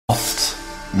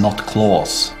not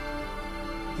claws.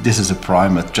 This is a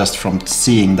primate. Just from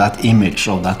seeing that image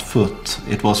of that foot,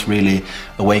 it was really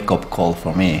a wake-up call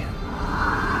for me.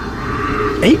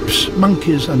 Apes,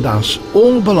 monkeys and us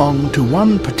all belong to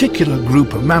one particular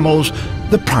group of mammals,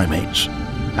 the primates.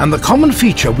 And the common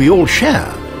feature we all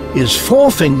share is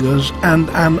 4 fingers and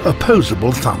an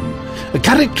opposable thumb, a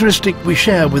characteristic we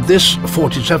share with this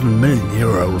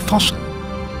 47-million-year-old fossil.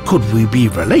 Could we be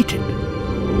related?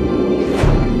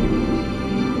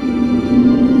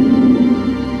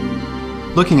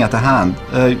 Looking at the hand,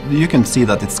 you can see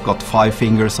that it's got 5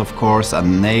 fingers, of course,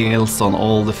 and nails on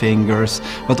all the fingers,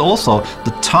 but also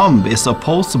the thumb is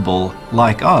opposable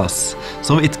like us,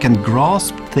 so it can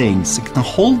grasp things, it can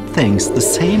hold things the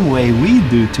same way we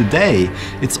do today.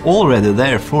 It's already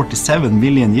there 47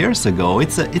 million years ago.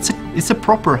 It's a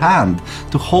proper hand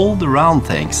to hold around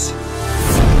things.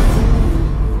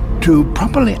 To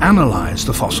properly analyze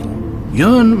the fossil,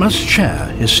 Jörn must share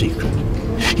his secret.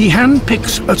 He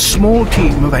handpicks a small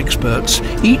team of experts,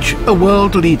 each a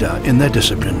world leader in their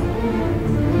discipline.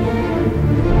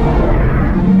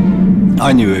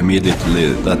 I knew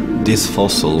immediately that this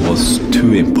fossil was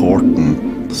too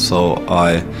important, so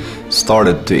I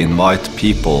started to invite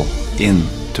people in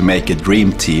to make a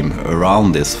dream team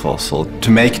around this fossil,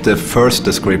 to make the first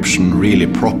description really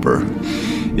proper.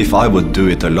 If I would do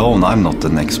it alone, I'm not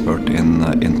an expert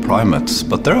in primates,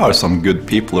 but there are some good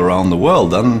people around the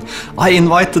world, and I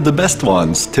invited the best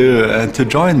ones to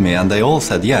join me, and they all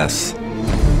said yes.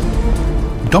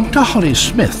 Dr. Holly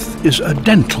Smith is a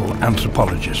dental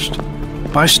anthropologist.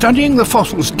 By studying the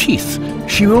fossil's teeth,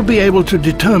 she will be able to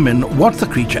determine what the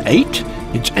creature ate,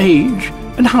 its age,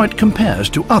 and how it compares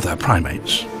to other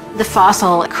primates. The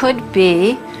fossil could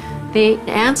be the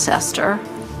ancestor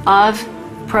of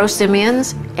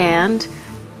prosimians and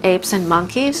apes and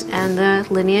monkeys, and the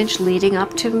lineage leading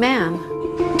up to man.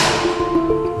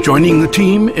 Joining the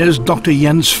team is Dr.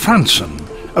 Jens Fransen,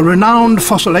 a renowned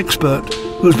fossil expert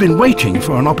who's been waiting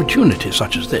for an opportunity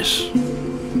such as this.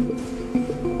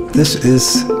 This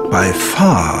is by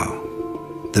far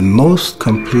the most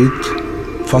complete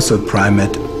fossil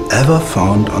primate ever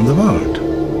found on the world.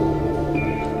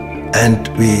 And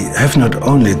we have not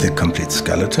only the complete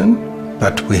skeleton,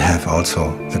 but we have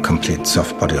also the complete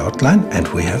soft body outline, and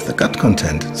we have the gut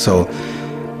content. So,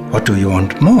 what do you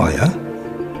want more, yeah?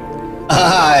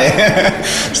 Hi!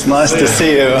 It's nice to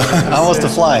see you. How was the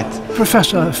flight?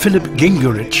 Professor Philip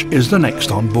Gingerich is the next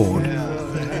on board.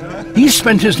 He's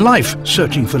spent his life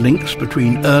searching for links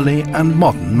between early and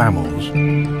modern mammals.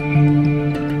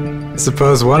 I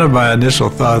suppose one of my initial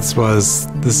thoughts was,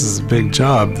 this is a big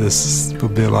job, this will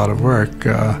be a lot of work.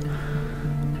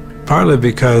 Partly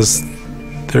because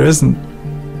there isn't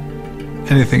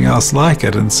anything else like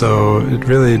it, and so it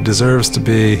really deserves to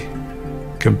be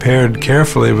compared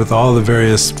carefully with all the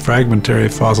various fragmentary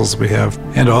fossils we have,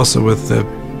 and also with the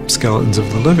skeletons of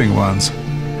the living ones.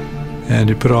 And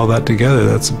you put all that together,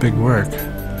 that's a big work.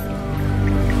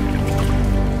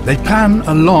 They plan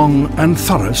a long and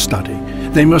thorough study.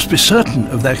 They must be certain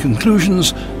of their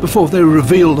conclusions before they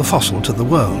reveal the fossil to the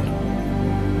world.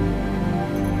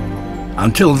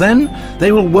 Until then,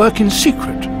 they will work in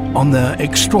secret on their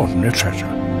extraordinary treasure.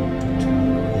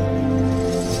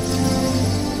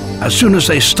 As soon as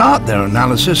they start their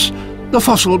analysis, the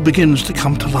fossil begins to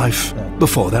come to life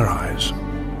before their eyes.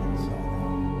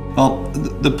 Well,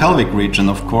 the pelvic region,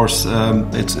 of course,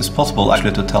 it's possible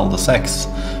actually to tell the sex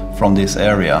from this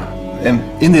area.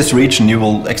 In this region you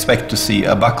will expect to see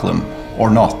a baculum, or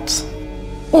not.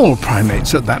 All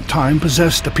primates at that time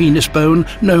possessed a penis bone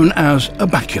known as a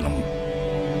baculum.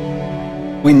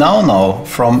 We now know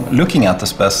from looking at the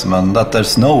specimen that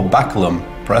there's no baculum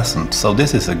present, so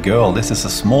this is a girl, this is a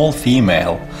small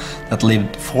female that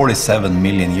lived 47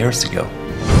 million years ago.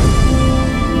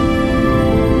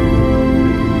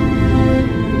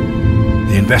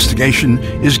 The investigation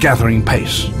is gathering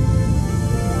pace.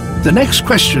 The next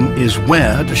question is,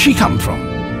 where does she come from?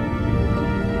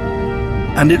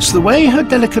 And it's the way her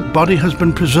delicate body has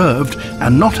been preserved,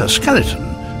 and not her skeleton,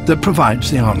 that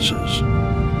provides the answers.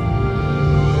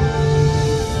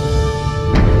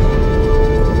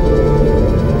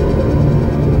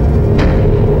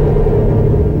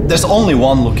 There's only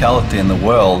one locality in the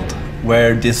world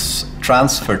where this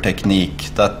transfer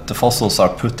technique, that the fossils are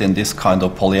put in this kind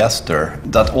of polyester,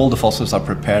 that all the fossils are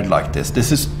prepared like this.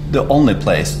 This is the only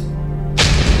place.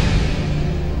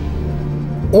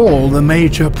 All the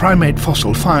major primate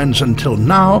fossil finds until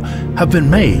now have been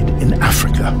made in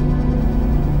Africa.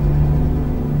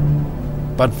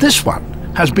 But this one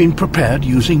has been prepared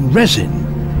using resin,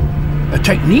 a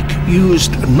technique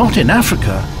used not in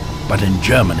Africa, but in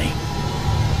Germany.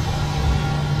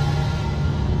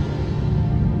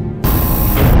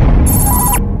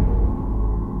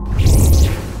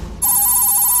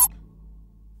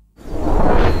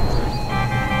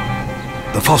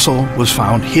 fossil was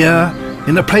found here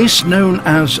in a place known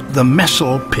as the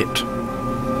Masillae Pit.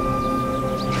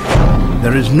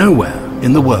 There is nowhere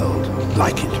in the world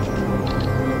like it.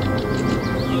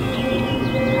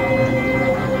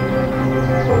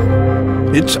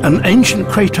 It's an ancient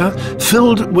crater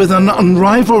filled with an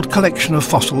unrivaled collection of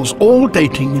fossils, all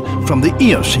dating from the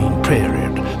Eocene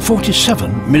period,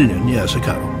 47 million years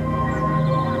ago.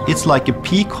 It's like a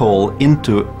peek hole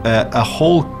into a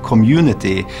whole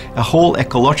community, a whole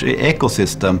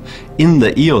ecosystem in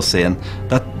the Eocene,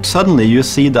 that suddenly you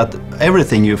see that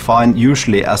everything you find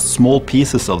usually as small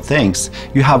pieces of things,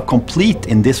 you have complete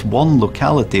in this one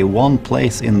locality, one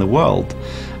place in the world.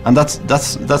 And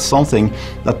that's something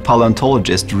that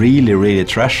paleontologists really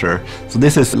treasure. So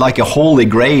this is like a holy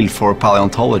grail for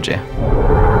paleontology.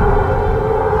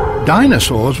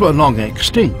 Dinosaurs were long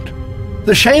extinct.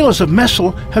 The shales of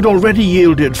Masillae had already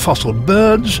yielded fossil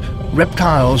birds,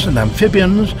 reptiles and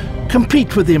amphibians,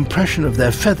 complete with the impression of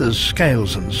their feathers,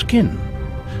 scales and skin.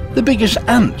 The biggest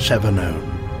ants ever known.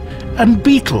 And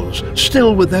beetles,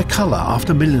 still with their colour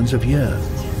after millions of years.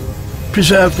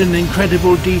 Preserved in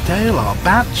incredible detail are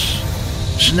bats,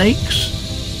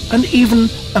 snakes, and even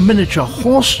a miniature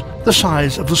horse the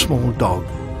size of a small dog.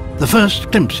 The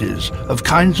first glimpses of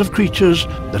kinds of creatures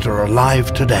that are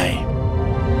alive today.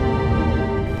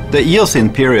 The Eocene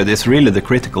period is really the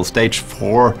critical stage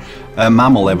for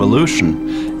mammal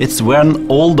evolution. It's when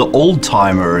all the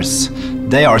old-timers,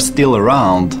 they are still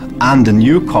around, and the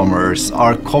newcomers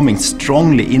are coming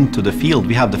strongly into the field.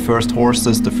 We have the first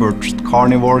horses, the first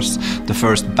carnivores, the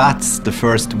first bats, the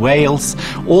first whales.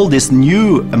 All these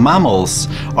new mammals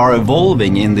are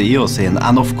evolving in the Eocene,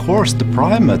 and of course the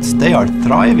primates, they are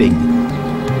thriving.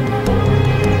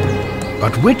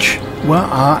 But which were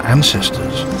our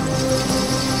ancestors?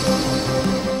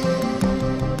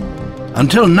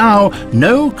 Until now,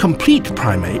 no complete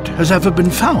primate has ever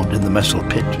been found in the Masillae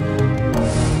Pit.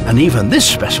 And even this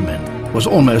specimen was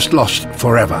almost lost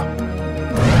forever.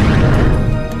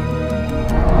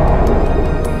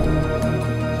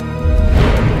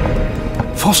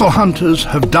 Fossil hunters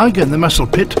have dug in the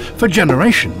Masillae Pit for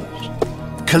generations,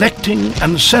 collecting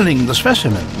and selling the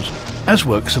specimens as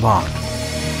works of art.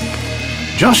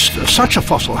 Just such a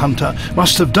fossil hunter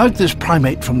must have dug this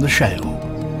primate from the shale.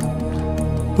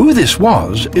 Who this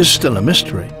was is still a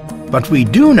mystery, but we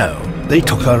do know they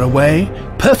took her away,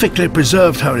 perfectly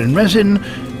preserved her in resin,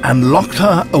 and locked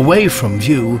her away from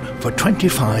view for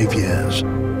 25 years.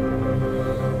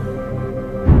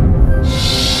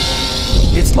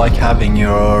 It's like having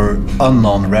your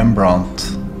unknown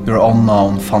Rembrandt, your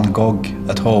unknown Van Gogh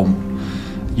at home.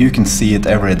 You can see it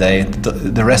every day,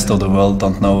 the rest of the world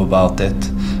don't know about it.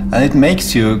 And it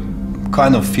makes you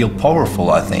kind of feel powerful,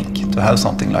 I think, to have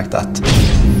something like that.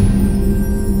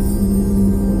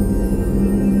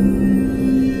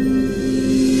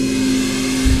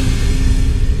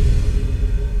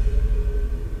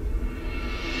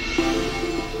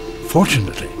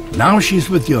 Fortunately, now she's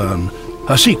with Jörn,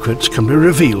 her secrets can be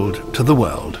revealed to the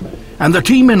world. And the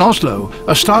team in Oslo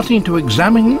are starting to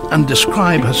examine and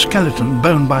describe her skeleton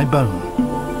bone by bone.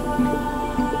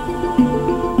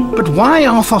 But why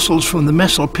are fossils from the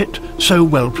Masillae Pit so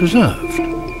well preserved?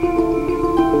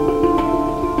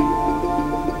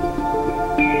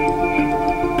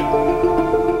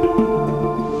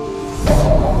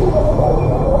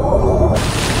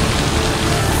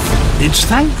 It's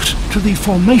thanks to the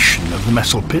formation of the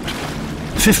Masillae Pit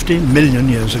 50 million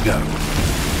years ago.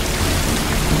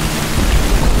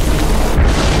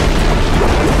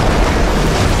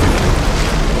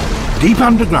 Deep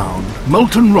underground,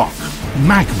 molten rock,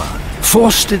 magma,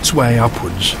 forced its way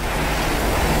upwards.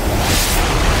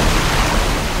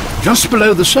 Just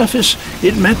below the surface,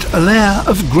 it met a layer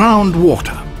of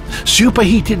groundwater.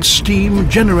 Superheated steam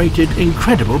generated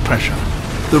incredible pressure.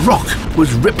 The rock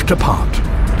was ripped apart.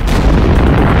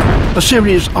 A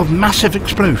series of massive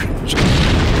explosions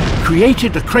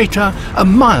created a crater a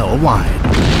mile wide.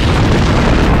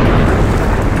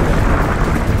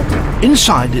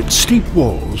 Inside its steep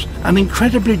walls, an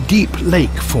incredibly deep lake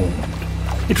formed.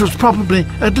 It was probably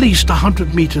at least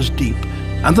 100 meters deep,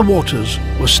 and the waters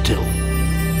were still.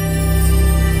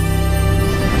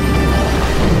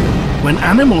 When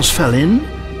animals fell in,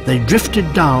 they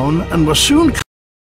drifted down and were soon